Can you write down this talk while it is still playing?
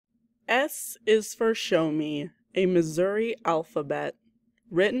S is for Show Me, a Missouri alphabet.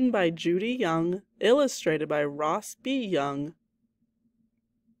 Written by Judy Young, illustrated by Ross B. Young.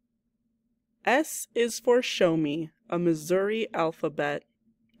 S is for Show Me, a Missouri alphabet.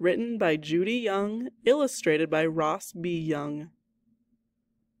 Written by Judy Young, illustrated by Ross B. Young.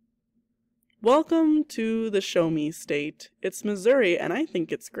 Welcome to the Show Me State. It's Missouri, and I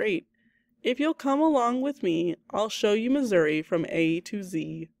think it's great. If you'll come along with me, I'll show you Missouri from A to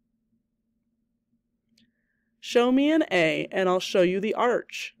Z. Show me an A, and I'll show you the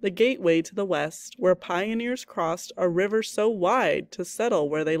arch, the gateway to the west, where pioneers crossed a river so wide to settle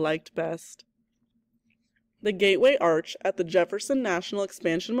where they liked best. The Gateway Arch at the Jefferson National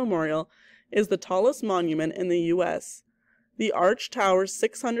Expansion Memorial is the tallest monument in the U.S. The arch towers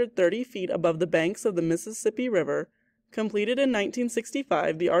 630 feet above the banks of the Mississippi River. Completed in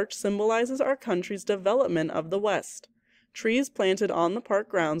 1965, the arch symbolizes our country's development of the West. Trees planted on the park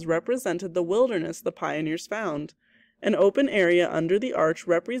grounds represented the wilderness the pioneers found. An open area under the arch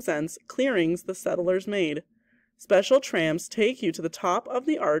represents clearings the settlers made. Special tramps take you to the top of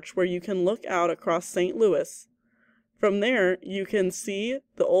the arch where you can look out across St. Louis. From there, you can see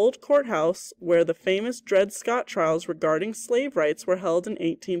the old courthouse where the famous Dred Scott trials regarding slave rights were held in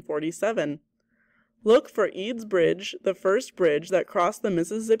 1847. Look for Eads Bridge, the first bridge that crossed the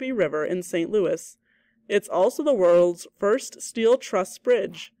Mississippi River in St. Louis. It's also the world's first steel truss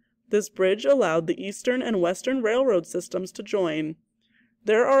bridge. This bridge allowed the Eastern and Western railroad systems to join.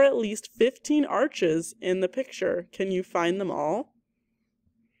 There are at least 15 arches in the picture. Can you find them all?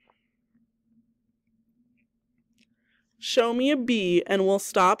 Show me a B and we'll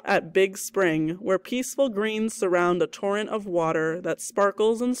stop at Big Spring, where peaceful greens surround a torrent of water that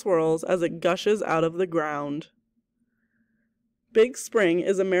sparkles and swirls as it gushes out of the ground. Big Spring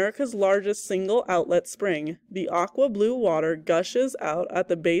is America's largest single outlet spring. The aqua blue water gushes out at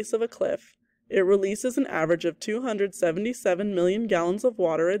the base of a cliff. It releases an average of 277 million gallons of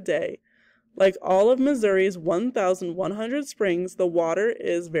water a day. Like all of Missouri's 1,100 springs, the water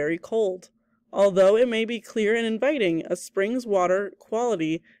is very cold. Although it may be clear and inviting, a spring's water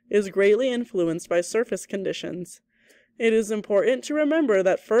quality is greatly influenced by surface conditions. It is important to remember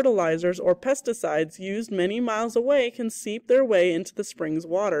that fertilizers or pesticides used many miles away can seep their way into the spring's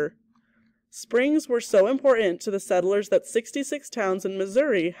water. Springs were so important to the settlers that 66 towns in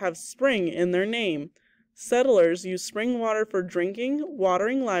Missouri have spring in their name. Settlers used spring water for drinking,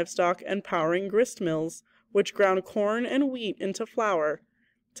 watering livestock, and powering grist mills, which ground corn and wheat into flour.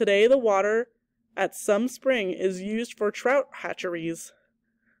 Today, the water at some spring is used for trout hatcheries.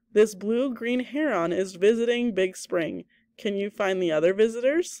 This blue-green heron is visiting Big Spring. Can you find the other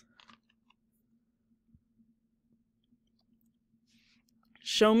visitors?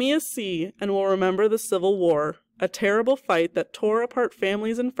 Show me a C, and we'll remember the Civil War, a terrible fight that tore apart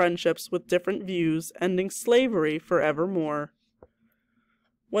families and friendships with different views, ending slavery forevermore.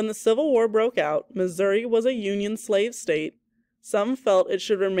 When the Civil War broke out, Missouri was a Union slave state. Some felt it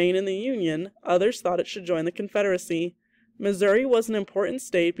should remain in the Union, others thought it should join the Confederacy. Missouri was an important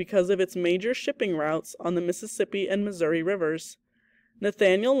state because of its major shipping routes on the Mississippi and Missouri rivers.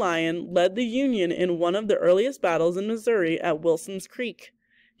 Nathaniel Lyon led the Union in one of the earliest battles in Missouri at Wilson's Creek.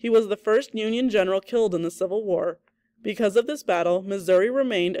 He was the first Union general killed in the Civil War. Because of this battle, Missouri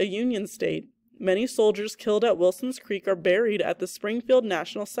remained a Union state. Many soldiers killed at Wilson's Creek are buried at the Springfield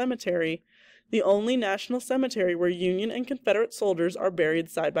National Cemetery, the only national cemetery where Union and Confederate soldiers are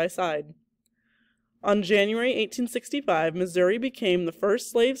buried side by side. On January 1865, Missouri became the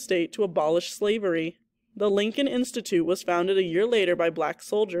first slave state to abolish slavery. The Lincoln Institute was founded a year later by black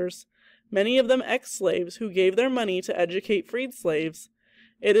soldiers, many of them ex-slaves who gave their money to educate freed slaves.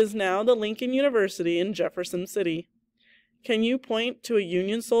 It is now the Lincoln University in Jefferson City. Can you point to a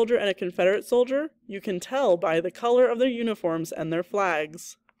Union soldier and a Confederate soldier? You can tell by the color of their uniforms and their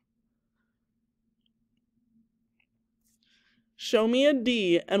flags. Show me a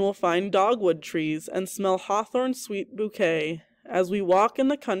D, and we'll find dogwood trees and smell hawthorn's sweet bouquet. As we walk in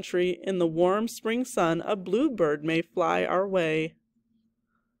the country, in the warm spring sun, a bluebird may fly our way.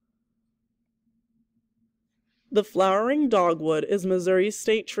 The flowering dogwood is Missouri's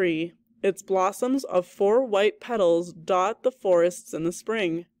state tree. Its blossoms of 4 white petals dot the forests in the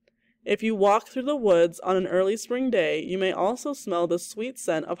spring. If you walk through the woods on an early spring day, you may also smell the sweet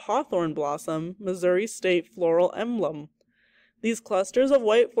scent of hawthorn blossom, Missouri's state floral emblem. These clusters of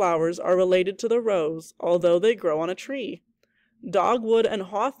white flowers are related to the rose, although they grow on a tree. Dogwood and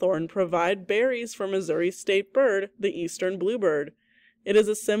hawthorn provide berries for Missouri's state bird, the eastern bluebird. It is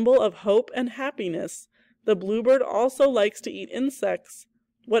a symbol of hope and happiness. The bluebird also likes to eat insects.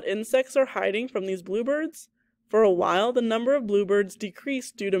 What insects are hiding from these bluebirds? For a while, the number of bluebirds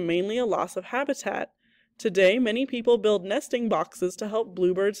decreased due to mainly a loss of habitat. Today, many people build nesting boxes to help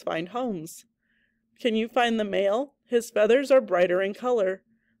bluebirds find homes. Can you find the male? His feathers are brighter in color.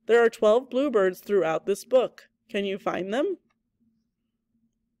 There are 12 bluebirds throughout this book. Can you find them?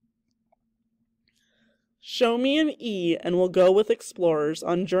 Show me an E and we'll go with explorers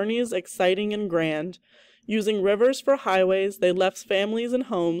on journeys exciting and grand. Using rivers for highways, they left families and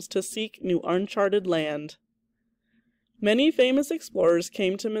homes to seek new uncharted land. Many famous explorers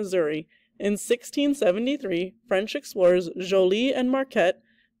came to Missouri. In 1673, French explorers Joly and Marquette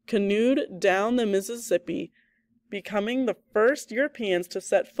canoed down the Mississippi, becoming the first Europeans to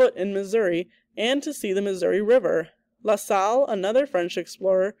set foot in Missouri and to see the Missouri River. La Salle, another French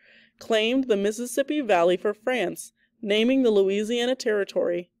explorer, claimed the Mississippi Valley for France, naming the Louisiana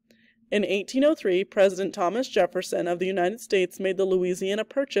Territory. In 1803, President Thomas Jefferson of the United States made the Louisiana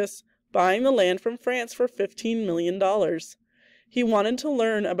Purchase, buying the land from France for $15 million. He wanted to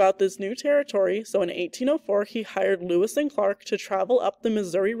learn about this new territory, so in 1804 he hired Lewis and Clark to travel up the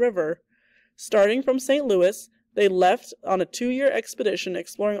Missouri River. Starting from St. Louis, they left on a 2-year expedition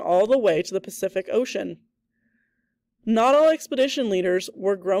exploring all the way to the Pacific Ocean. Not all expedition leaders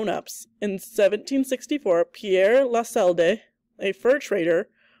were grown-ups. In 1764, Pierre Laselde, a fur trader,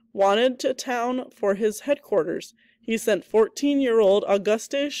 wanted a town for his headquarters. He sent 14-year-old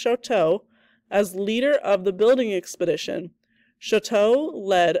Auguste Chouteau as leader of the building expedition. Chouteau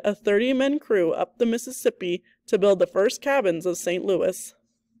led a 30-man crew up the Mississippi to build the first cabins of St. Louis.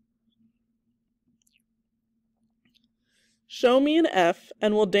 Show me an F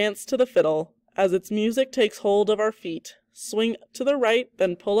and we'll dance to the fiddle, as its music takes hold of our feet. Swing to the right,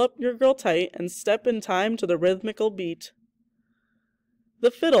 then pull up your girl tight and step in time to the rhythmical beat. The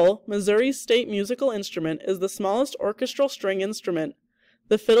fiddle, Missouri's state musical instrument, is the smallest orchestral string instrument.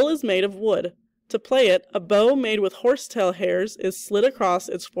 The fiddle is made of wood. To play it, a bow made with horsetail hairs is slid across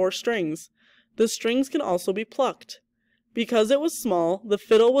its 4 strings. The strings can also be plucked. Because it was small, the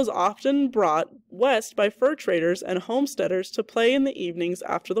fiddle was often brought west by fur traders and homesteaders to play in the evenings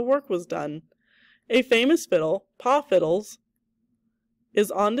after the work was done. A famous fiddle, Paw Fiddles,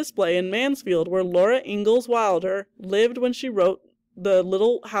 is on display in Mansfield, where Laura Ingalls Wilder lived when she wrote the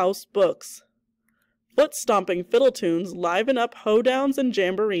Little House books. Foot-stomping fiddle tunes liven up hoedowns and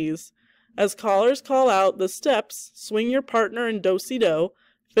jamborees. As callers call out the steps, swing your partner in do-si-do,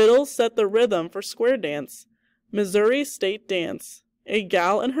 fiddles set the rhythm for square dance. Missouri State Dance. A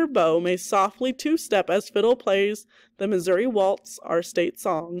gal and her beau may softly two-step as fiddle plays the Missouri Waltz, our state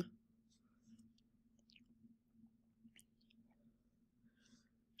song.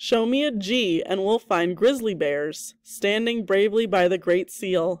 Show me a G and we'll find grizzly bears, standing bravely by the Great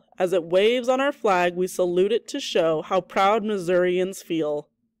Seal. As it waves on our flag, we salute it to show how proud Missourians feel.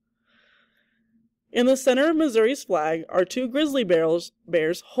 In the center of Missouri's flag are 2 grizzly bears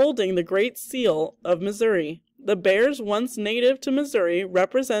holding the Great Seal of Missouri. The bears, once native to Missouri,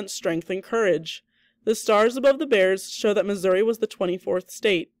 represent strength and courage. The stars above the bears show that Missouri was the 24th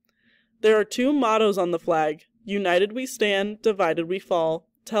state. There are 2 mottos on the flag. United we stand, divided we fall.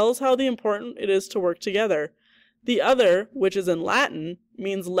 Tells how important it is to work together. The other, which is in Latin,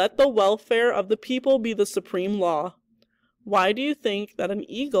 means let the welfare of the people be the supreme law. Why do you think that an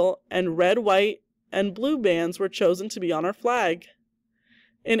eagle and red, white, and blue bands were chosen to be on our flag?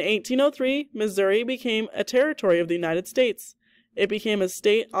 In 1803, Missouri became a territory of the United States. It became a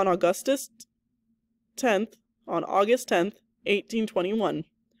state on August 10th, 1821.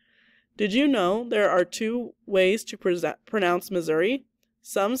 Did you know there are 2 ways to pronounce Missouri?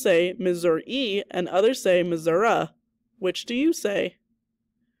 Some say Missouri and others say Missouri. Which do you say?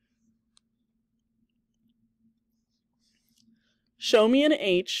 Show me an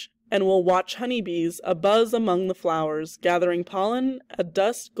H and we'll watch honeybees abuzz among the flowers, gathering pollen, a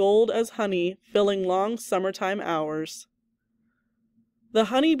dust gold as honey, filling long summertime hours. The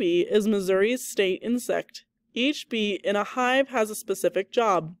honeybee is Missouri's state insect. Each bee in a hive has a specific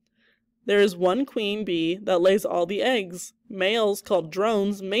job. There is one queen bee that lays all the eggs. Males, called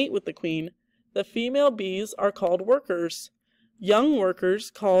drones, mate with the queen. The female bees are called workers. Young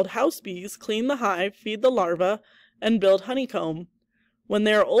workers, called house bees, clean the hive, feed the larvae, and build honeycomb. When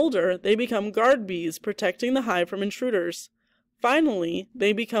they are older, they become guard bees, protecting the hive from intruders. Finally,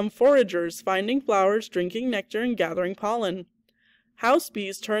 they become foragers, finding flowers, drinking nectar, and gathering pollen. House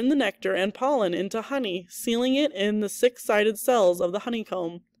bees turn the nectar and pollen into honey, sealing it in the 6-sided cells of the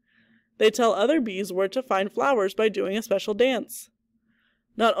honeycomb. They tell other bees where to find flowers by doing a special dance.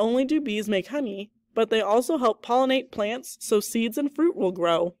 Not only do bees make honey, but they also help pollinate plants so seeds and fruit will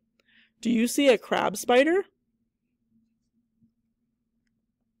grow. Do you see a crab spider?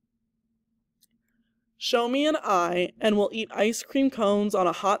 Show me an eye, and we'll eat ice cream cones on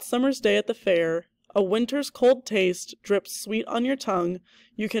a hot summer's day at the fair. A winter's cold taste drips sweet on your tongue.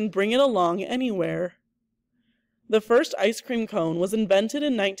 You can bring it along anywhere. The first ice cream cone was invented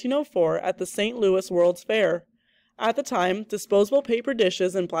in 1904 at the St. Louis World's Fair. At the time, disposable paper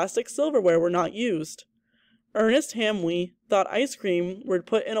dishes and plastic silverware were not used. Ernest Hamwee thought ice cream were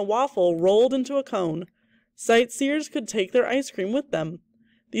put in a waffle rolled into a cone. Sightseers could take their ice cream with them.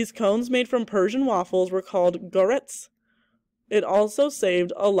 These cones made from Persian waffles were called gourets. It also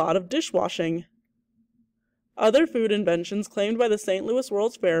saved a lot of dishwashing. Other food inventions claimed by the St. Louis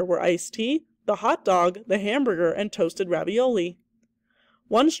World's Fair were iced tea, the hot dog, the hamburger, and toasted ravioli.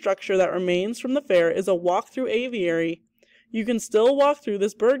 One structure that remains from the fair is a walk-through aviary. You can still walk through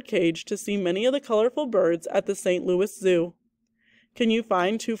this bird cage to see many of the colorful birds at the St. Louis Zoo. Can you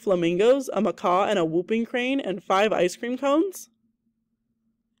find 2 flamingos, a macaw, and a whooping crane, and 5 ice cream cones?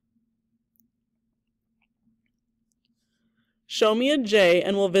 Show me a J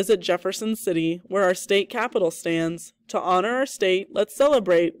and we'll visit Jefferson City, where our state capitol stands. To honor our state, let's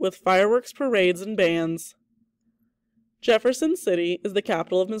celebrate with fireworks, parades, and bands. Jefferson City is the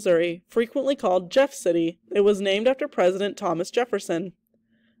capital of Missouri, frequently called Jeff City. It was named after President Thomas Jefferson.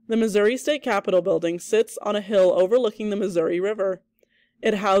 The Missouri State Capitol building sits on a hill overlooking the Missouri River.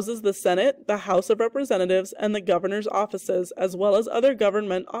 It houses the Senate, the House of Representatives, and the governor's offices, as well as other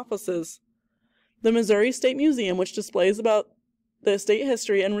government offices. The Missouri State Museum, which displays about the state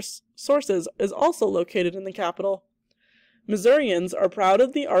history and resources, is also located in the Capitol. Missourians are proud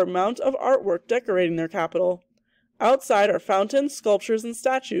of the amount of artwork decorating their capital. Outside are fountains, sculptures, and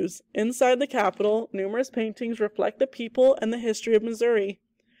statues. Inside the Capitol, numerous paintings reflect the people and the history of Missouri.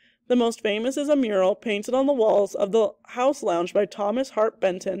 The most famous is a mural painted on the walls of the House Lounge by Thomas Hart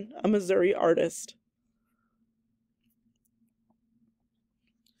Benton, a Missouri artist.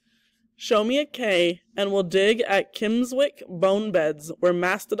 Show me a K, and we'll dig at Kimswick bone beds, where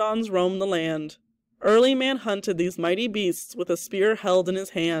mastodons roam the land. Early man hunted these mighty beasts with a spear held in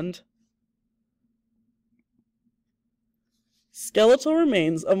his hand. Skeletal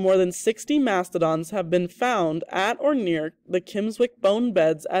remains of more than 60 mastodons have been found at or near the Kimswick bone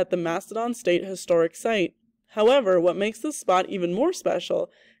beds at the Mastodon State Historic Site. However, what makes this spot even more special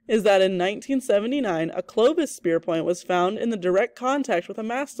is that in 1979, a Clovis spear point was found in the direct contact with a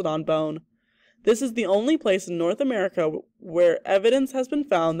mastodon bone. This is the only place in North America where evidence has been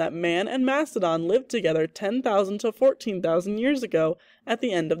found that man and mastodon lived together 10,000 to 14,000 years ago at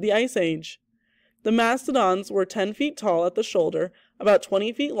the end of the Ice Age. The mastodons were 10 feet tall at the shoulder, about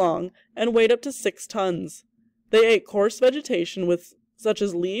 20 feet long, and weighed up to 6 tons. They ate coarse vegetation such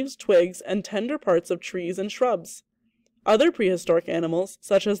as leaves, twigs, and tender parts of trees and shrubs. Other prehistoric animals,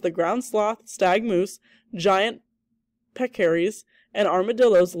 such as the ground sloth, stag moose, giant peccaries, and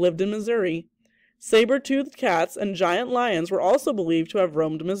armadillos lived in Missouri. Saber-toothed cats and giant lions were also believed to have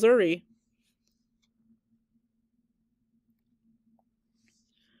roamed Missouri.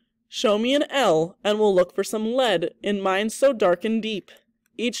 Show me an L, and we'll look for some lead in mines so dark and deep.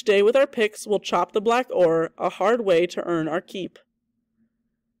 Each day with our picks we'll chop the black ore, a hard way to earn our keep.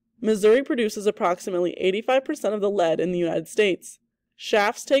 Missouri produces approximately 85% of the lead in the United States.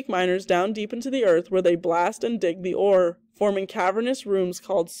 Shafts take miners down deep into the earth where they blast and dig the ore, forming cavernous rooms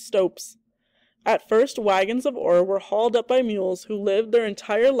called stopes. At first, wagons of ore were hauled up by mules who lived their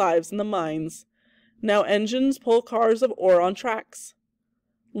entire lives in the mines. Now engines pull cars of ore on tracks.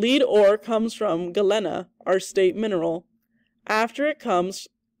 Lead ore comes from galena, our state mineral. After it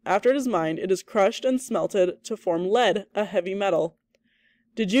is mined, it is crushed and smelted to form lead, a heavy metal.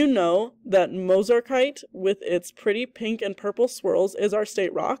 Did you know that mozarkite, with its pretty pink and purple swirls, is our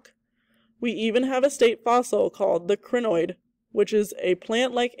state rock? We even have a state fossil called the crinoid, which is a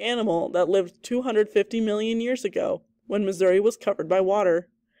plant-like animal that lived 250 million years ago, when Missouri was covered by water.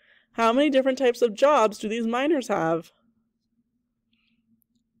 How many different types of jobs do these miners have?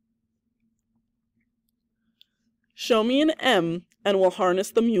 Show me an M, and we'll harness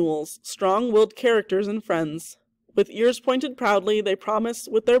the mules, strong-willed characters and friends. With ears pointed proudly, they promise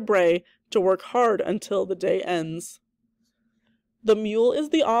with their bray to work hard until the day ends. The mule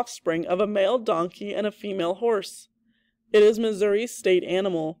is the offspring of a male donkey and a female horse. It is Missouri's state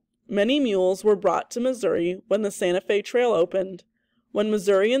animal. Many mules were brought to Missouri when the Santa Fe Trail opened. When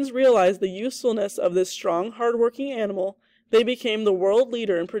Missourians realized the usefulness of this strong, hard-working animal, they became the world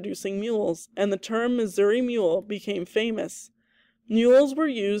leader in producing mules, and the term Missouri Mule became famous. Mules were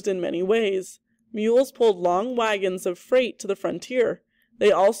used in many ways. Mules pulled long wagons of freight to the frontier. They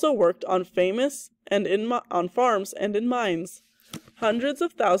also worked on farms and in mines. Hundreds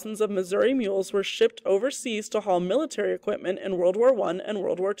of thousands of Missouri mules were shipped overseas to haul military equipment in World War I and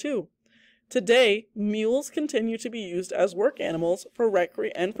World War II. Today, mules continue to be used as work animals for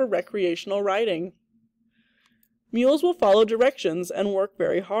recreational riding. Mules will follow directions and work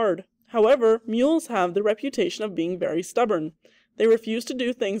very hard. However, mules have the reputation of being very stubborn. They refuse to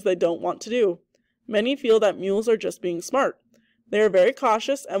do things they don't want to do. Many feel that mules are just being smart. They are very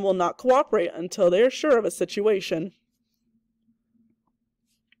cautious and will not cooperate until they are sure of a situation.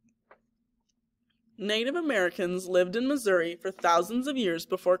 Native Americans lived in Missouri for thousands of years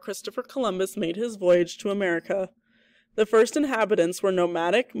before Christopher Columbus made his voyage to America. The first inhabitants were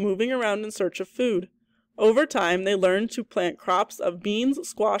nomadic, moving around in search of food. Over time, they learned to plant crops of beans,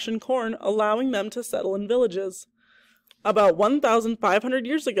 squash, and corn, allowing them to settle in villages. About 1,500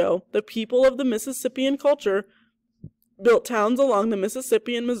 years ago, the people of the Mississippian culture built towns along the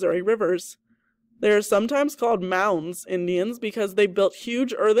Mississippi and Missouri rivers. They are sometimes called Mounds Indians because they built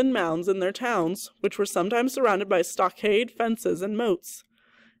huge earthen mounds in their towns, which were sometimes surrounded by stockade, fences, and moats.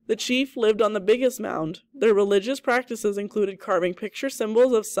 The chief lived on the biggest mound. Their religious practices included carving picture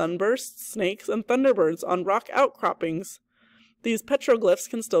symbols of sunbursts, snakes, and thunderbirds on rock outcroppings. These petroglyphs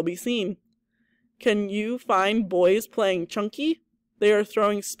can still be seen. Can you find boys playing chunky? They are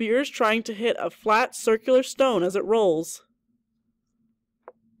throwing spears trying to hit a flat circular stone as it rolls.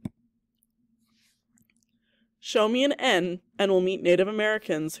 Show me an N, and we'll meet Native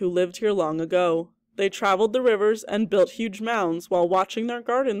Americans who lived here long ago. They traveled the rivers and built huge mounds while watching their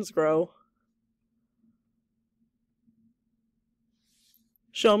gardens grow.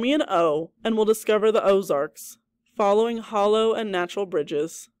 Show me an O, and we'll discover the Ozarks, following hollow and natural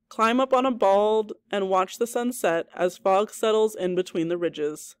bridges. Climb up on a bald and watch the sun set as fog settles in between the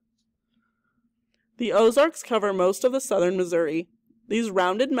ridges. The Ozarks cover most of the southern Missouri. These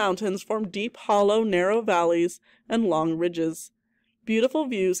rounded mountains form deep, hollow, narrow valleys and long ridges. Beautiful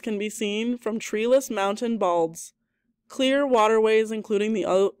views can be seen from treeless mountain balds. Clear waterways, including the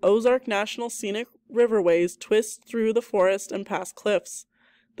Ozark National Scenic Riverways, twist through the forest and past cliffs.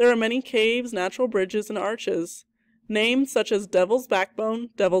 There are many caves, natural bridges, and arches. Names such as Devil's Backbone,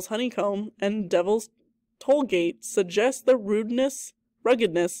 Devil's Honeycomb, and Devil's Tollgate suggest the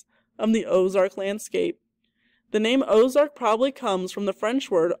ruggedness of the Ozark landscape. The name Ozark probably comes from the French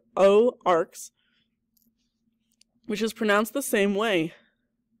word "aux-arcs," which is pronounced the same way.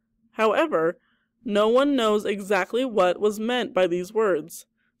 However, no one knows exactly what was meant by these words.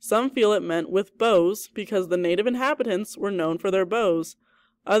 Some feel it meant with bows because the native inhabitants were known for their bows.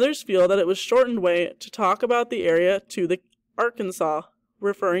 Others feel that it was a shortened way to talk about the area to the Arkansas,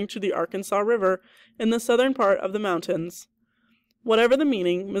 referring to the Arkansas River in the southern part of the mountains. Whatever the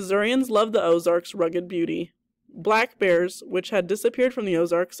meaning, Missourians love the Ozarks' rugged beauty. Black bears, which had disappeared from the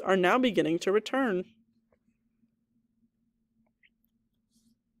Ozarks, are now beginning to return.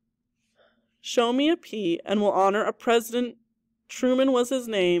 Show me a P, and we'll honor a president. Truman was his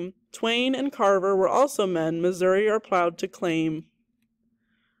name. Twain and Carver were also men Missouri are proud to claim.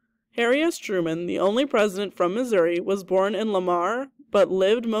 Harry S. Truman, the only president from Missouri, was born in Lamar, but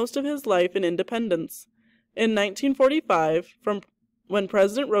lived most of his life in Independence. In 1945, when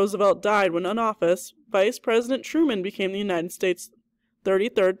President Roosevelt died when in office, Vice President Truman became the United States'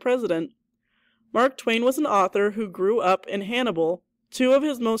 33rd president. Mark Twain was an author who grew up in Hannibal. Two of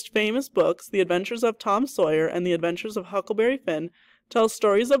his most famous books, The Adventures of Tom Sawyer and The Adventures of Huckleberry Finn, tell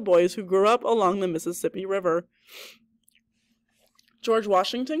stories of boys who grew up along the Mississippi River. George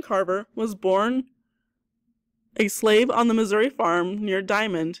Washington Carver was born a slave on the Missouri farm near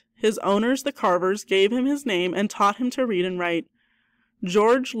Diamond. His owners, the Carvers, gave him his name and taught him to read and write.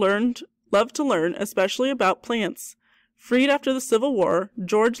 George loved to learn, especially about plants. Freed after the Civil War,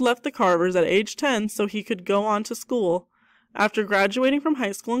 George left the Carvers at age 10 so he could go on to school. After graduating from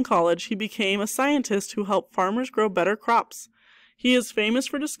high school and college, he became a scientist who helped farmers grow better crops. He is famous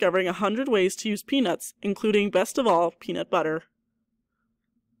for discovering 100 ways to use peanuts, including, best of all, peanut butter.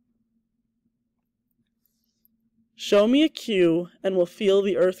 Show me a Q, and we'll feel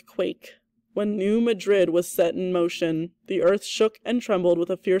the earth quake. When New Madrid was set in motion, the earth shook and trembled with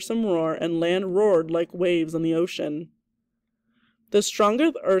a fearsome roar, and land roared like waves on the ocean. The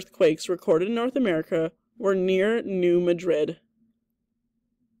strongest earthquakes recorded in North America were near New Madrid.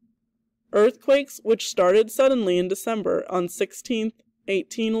 Earthquakes which started suddenly in December on 16th,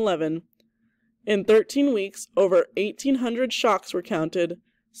 1811. In 13 weeks, over 1,800 shocks were counted,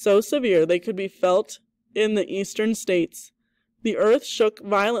 so severe they could be felt in the eastern states. The earth shook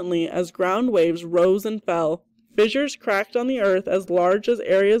violently as ground waves rose and fell. Fissures cracked on the earth as large as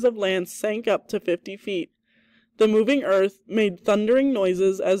areas of land sank up to 50 feet. The moving earth made thundering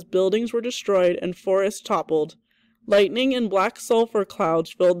noises as buildings were destroyed and forests toppled. Lightning and black sulfur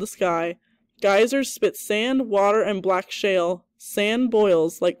clouds filled the sky. Geysers spit sand, water, and black shale. Sand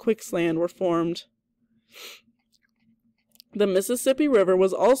boils like quicksand were formed. The Mississippi River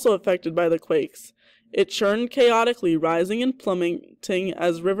was also affected by the quakes. It churned chaotically, rising and plummeting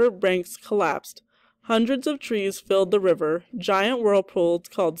as river banks collapsed. Hundreds of trees filled the river. Giant whirlpools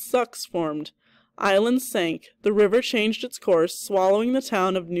called sucks formed. Islands sank. The river changed its course, swallowing the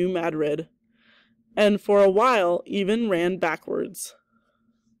town of New Madrid, and for a while even ran backwards.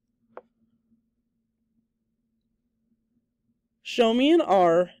 Show me an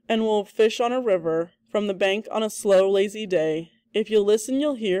R, and we'll fish on a river, from the bank on a slow, lazy day. If you listen,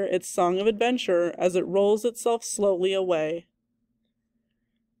 you'll hear its song of adventure as it rolls itself slowly away.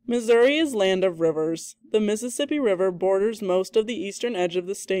 Missouri is land of rivers. The Mississippi River borders most of the eastern edge of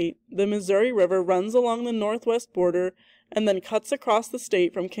the state. The Missouri River runs along the northwest border and then cuts across the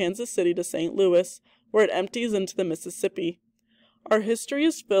state from Kansas City to St. Louis, where it empties into the Mississippi. Our history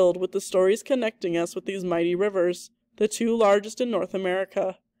is filled with the stories connecting us with these mighty rivers, the two largest in North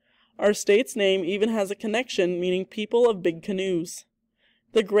America. Our state's name even has a connection meaning people of big canoes.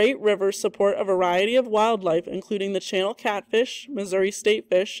 The great rivers support a variety of wildlife, including the channel catfish, Missouri state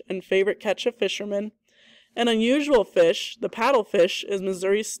fish, and favorite catch of fishermen. An unusual fish, the paddlefish, is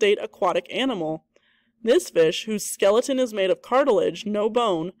Missouri's state aquatic animal. This fish, whose skeleton is made of cartilage, no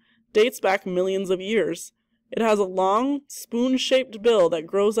bone, dates back millions of years. It has a long, spoon-shaped bill that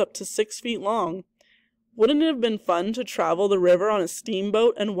grows up to 6 feet long. Wouldn't it have been fun to travel the river on a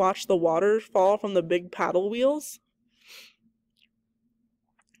steamboat and watch the water fall from the big paddle wheels?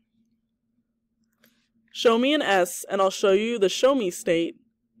 Show me an S, and I'll show you the show me state,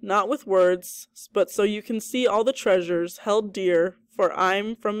 not with words, but so you can see all the treasures held dear, for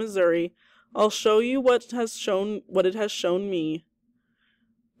I'm from Missouri. I'll show you what it has shown me.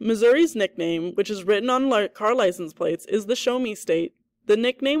 Missouri's nickname, which is written on car license plates, is the Show Me State. The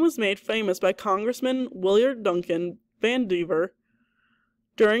nickname was made famous by Congressman Willard Duncan Vandiver.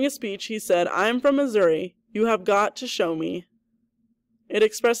 During a speech, he said, "I'm from Missouri. You have got to show me." It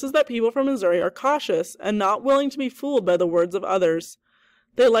expresses that people from Missouri are cautious and not willing to be fooled by the words of others.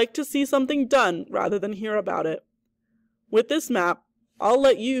 They like to see something done rather than hear about it. With this map, I'll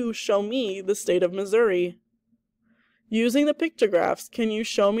let you show me the state of Missouri. Using the pictographs, can you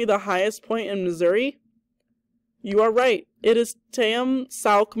show me the highest point in Missouri? You are right. It is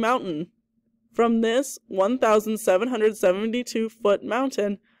Sauk Mountain. From this 1,772-foot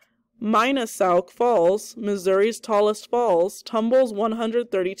mountain, Sauk Falls, Missouri's tallest falls, tumbles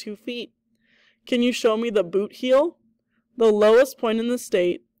 132 feet. Can you show me the Boot Heel? The lowest point in the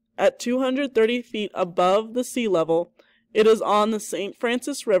state, at 230 feet above the sea level. It is on the St.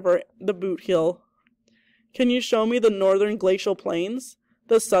 Francis River, the Boot Heel. Can you show me the northern glacial plains,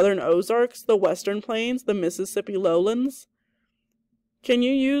 the southern Ozarks, the western plains, the Mississippi lowlands? Can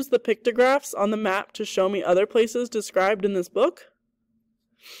you use the pictographs on the map to show me other places described in this book?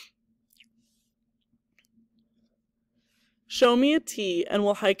 Show me a T and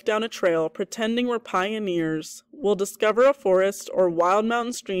we'll hike down a trail pretending we're pioneers. We'll discover a forest or wild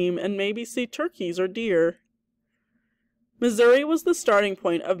mountain stream and maybe see turkeys or deer. Missouri was the starting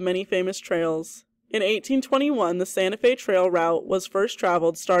point of many famous trails. In 1821, the Santa Fe Trail route was first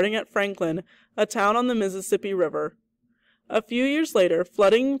traveled starting at Franklin, a town on the Mississippi River. A few years later,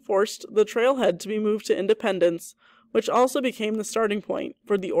 flooding forced the trailhead to be moved to Independence, which also became the starting point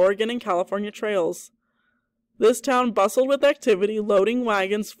for the Oregon and California trails. This town bustled with activity, loading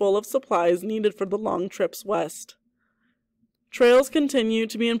wagons full of supplies needed for the long trips west. Trails continue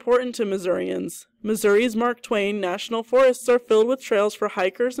to be important to Missourians. Missouri's Mark Twain National Forests are filled with trails for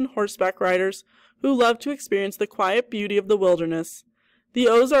hikers and horseback riders who love to experience the quiet beauty of the wilderness. The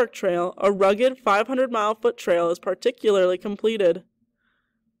Ozark Trail, a rugged 500-mile-foot trail, is particularly completed.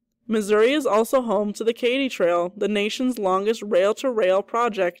 Missouri is also home to the Katy Trail, the nation's longest rail-to-rail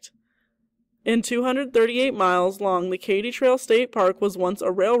project. In 238 miles long, the Katy Trail State Park was once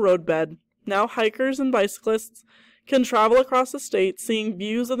a railroad bed. Now hikers and bicyclists can travel across the state, seeing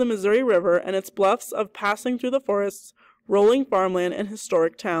views of the Missouri River and its bluffs of passing through the forests, rolling farmland, and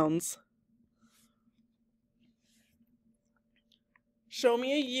historic towns. Show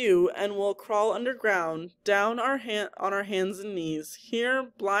me a U, and we'll crawl underground, down on our hands and knees.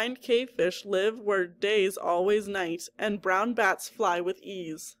 Here, blind cave fish live where day's always night, and brown bats fly with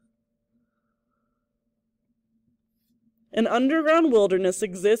ease. An underground wilderness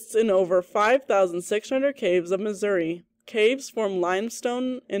exists in over 5,600 caves of Missouri. Caves form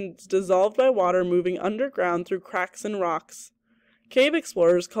limestone and dissolved by water moving underground through cracks in rocks. Cave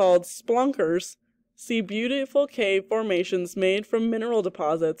explorers called spelunkers see beautiful cave formations made from mineral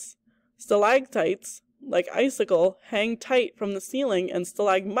deposits. Stalactites, like icicle, hang tight from the ceiling, and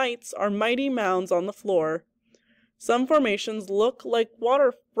stalagmites are mighty mounds on the floor. Some formations look like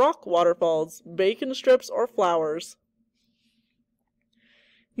rock waterfalls, bacon strips, or flowers.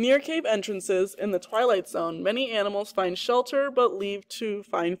 Near cave entrances in the twilight zone, many animals find shelter but leave to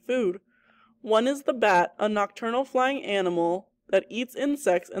find food. One is the bat, a nocturnal flying animal that eats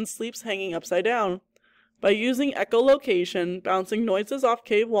insects and sleeps hanging upside down. By using echolocation, bouncing noises off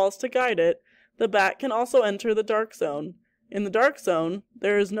cave walls to guide it, the bat can also enter the dark zone. In the dark zone,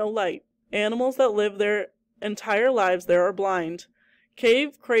 there is no light. Animals that live their entire lives there are blind.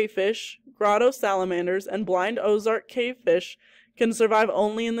 Cave crayfish, grotto salamanders, and blind Ozark cavefish can survive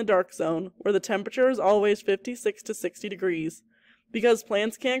only in the dark zone, where the temperature is always 56 to 60 degrees. Because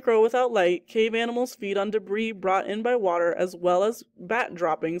plants can't grow without light, cave animals feed on debris brought in by water as well as bat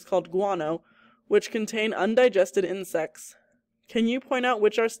droppings called guano, which contain undigested insects. Can you point out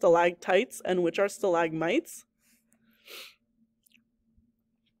which are stalactites and which are stalagmites?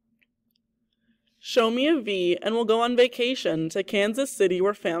 Show me a V and we'll go on vacation to Kansas City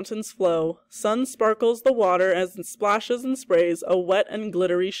where fountains flow. Sun sparkles the water as it splashes and sprays, a wet and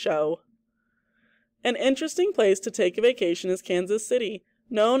glittery show. An interesting place to take a vacation is Kansas City,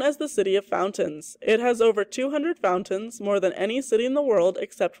 known as the City of Fountains. It has over 200 fountains, more than any city in the world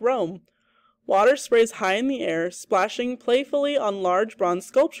except Rome. Water sprays high in the air, splashing playfully on large bronze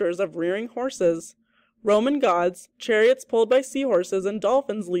sculptures of rearing horses, Roman gods, chariots pulled by seahorses, and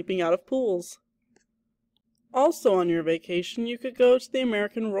dolphins leaping out of pools. Also on your vacation, you could go to the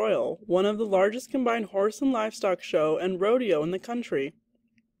American Royal, one of the largest combined horse and livestock show and rodeo in the country.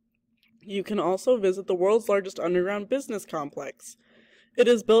 You can also visit the world's largest underground business complex. It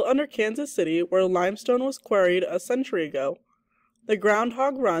is built under Kansas City, where limestone was quarried a century ago. The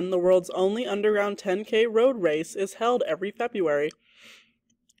Groundhog Run, the world's only underground 10K road race, is held every February.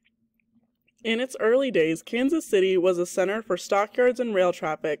 In its early days, Kansas City was a center for stockyards and rail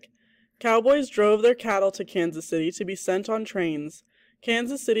traffic. Cowboys drove their cattle to Kansas City to be sent on trains.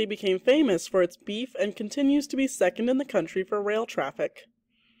 Kansas City became famous for its beef and continues to be second in the country for rail traffic.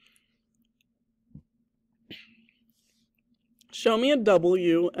 Show me a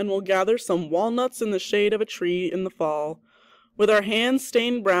W and we'll gather some walnuts in the shade of a tree in the fall. With our hands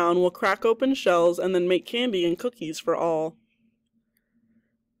stained brown, we'll crack open shells and then make candy and cookies for all.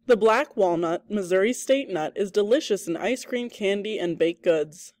 The black walnut, Missouri's state nut, is delicious in ice cream, candy, and baked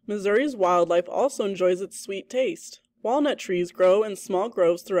goods. Missouri's wildlife also enjoys its sweet taste. Walnut trees grow in small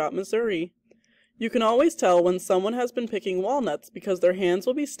groves throughout Missouri. You can always tell when someone has been picking walnuts because their hands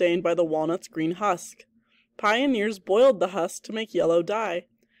will be stained by the walnut's green husk. Pioneers boiled the husk to make yellow dye.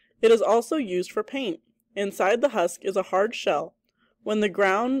 It is also used for paint. Inside the husk is a hard shell. When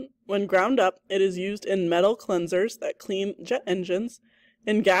ground up, it is used in metal cleansers that clean jet engines,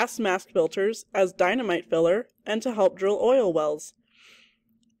 in gas mask filters, as dynamite filler, and to help drill oil wells.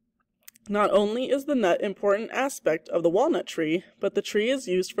 Not only is the nut an important aspect of the walnut tree, but the tree is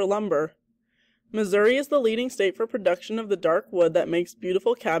used for lumber. Missouri is the leading state for production of the dark wood that makes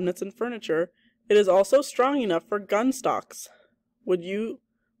beautiful cabinets and furniture. It is also strong enough for gun stocks. Would you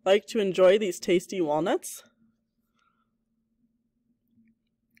like to enjoy these tasty walnuts?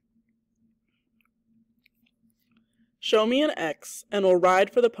 Show me an X, and we'll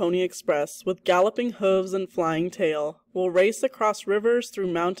ride for the Pony Express, with galloping hooves and flying tail. We'll race across rivers,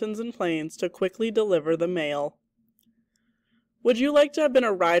 through mountains and plains, to quickly deliver the mail. Would you like to have been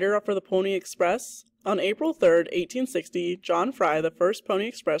a rider for the Pony Express? On April 3rd, 1860, John Fry, the first Pony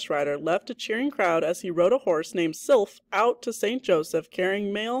Express rider, left a cheering crowd as he rode a horse named Sylph out to St. Joseph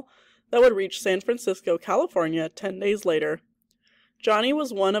carrying mail that would reach San Francisco, California 10 days later. Johnny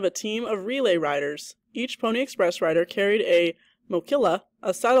was one of a team of relay riders. Each Pony Express rider carried a mochila,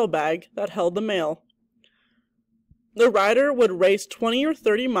 a saddlebag that held the mail. The rider would race 20 or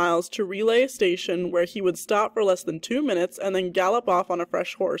 30 miles to relay station where he would stop for less than 2 minutes and then gallop off on a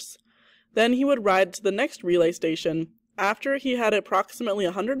fresh horse. Then he would ride to the next relay station. After he had approximately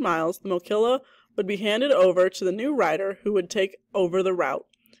 100 miles, the mochila would be handed over to the new rider who would take over the route.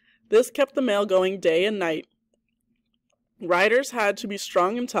 This kept the mail going day and night. Riders had to be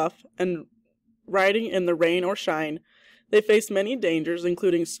strong and tough, and riding in the rain or shine. They faced many dangers,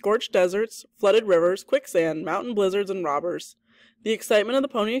 including scorched deserts, flooded rivers, quicksand, mountain blizzards, and robbers. The excitement of the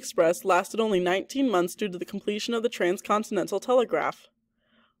Pony Express lasted only 19 months due to the completion of the transcontinental telegraph.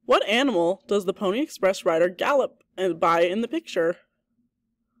 What animal does the Pony Express rider gallop by in the picture?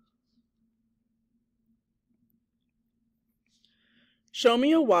 Show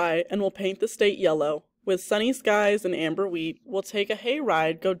me a Y and we'll paint the state yellow. With sunny skies and amber wheat, we'll take a hay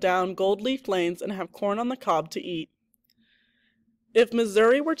ride, go down gold-leafed lanes, and have corn on the cob to eat. If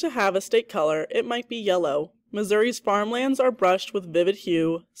Missouri were to have a state color, it might be yellow. Missouri's farmlands are brushed with vivid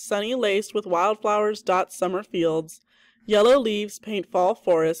hue, sunny laced with wildflowers dot summer fields, yellow leaves paint fall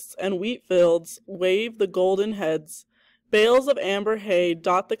forests, and wheat fields wave the golden heads. Bales of amber hay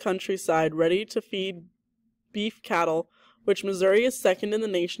dot the countryside, ready to feed beef cattle, which Missouri is second in the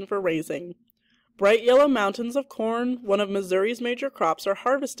nation for raising. Bright yellow mountains of corn, one of Missouri's major crops, are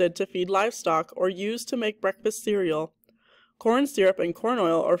harvested to feed livestock or used to make breakfast cereal. Corn syrup and corn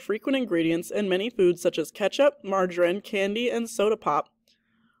oil are frequent ingredients in many foods such as ketchup, margarine, candy, and soda pop.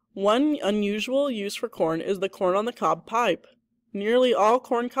 One unusual use for corn is the corn-on-the-cob pipe. Nearly all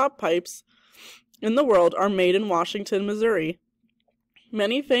corn-cob pipes in the world are made in Washington, Missouri.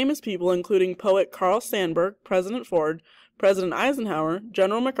 Many famous people, including poet Carl Sandburg, President Ford, President Eisenhower,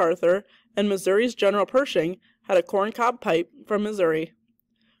 General MacArthur, and Missouri's General Pershing, had a corn-cob pipe from Missouri.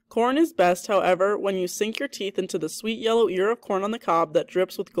 Corn is best, however, when you sink your teeth into the sweet yellow ear of corn on the cob that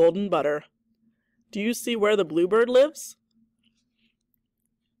drips with golden butter. Do you see where the bluebird lives?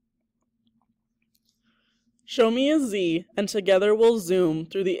 Show me a Z, and together we'll zoom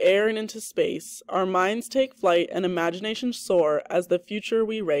through the air and into space. Our minds take flight and imagination soar as the future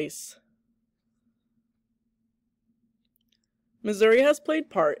we race. Missouri has played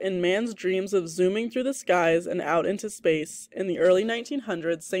part in man's dreams of zooming through the skies and out into space. In the early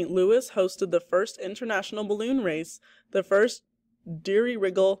 1900s, St. Louis hosted the first international balloon race, the first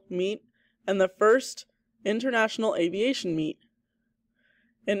Dairy-Wriggle meet, and the first international aviation meet.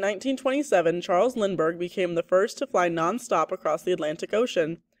 In 1927, Charles Lindbergh became the first to fly non-stop across the Atlantic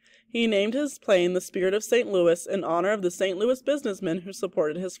Ocean. He named his plane the Spirit of St. Louis in honor of the St. Louis businessmen who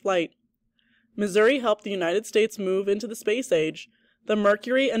supported his flight. Missouri helped the United States move into the space age. The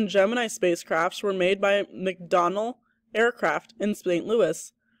Mercury and Gemini spacecrafts were made by McDonnell Aircraft in St.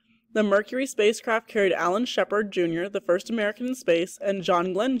 Louis. The Mercury spacecraft carried Alan Shepard, Jr., the first American in space, and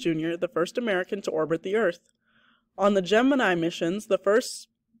John Glenn, Jr., the first American to orbit the Earth. On the Gemini missions, the first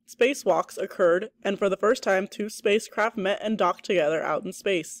spacewalks occurred, and for the first time, two spacecraft met and docked together out in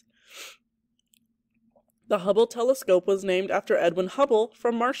space. The Hubble telescope was named after Edwin Hubble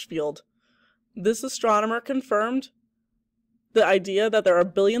from Marshfield. This astronomer confirmed the idea that there are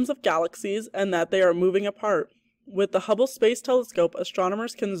billions of galaxies and that they are moving apart. With the Hubble Space Telescope,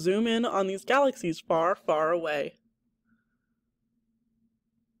 astronomers can zoom in on these galaxies far, far away.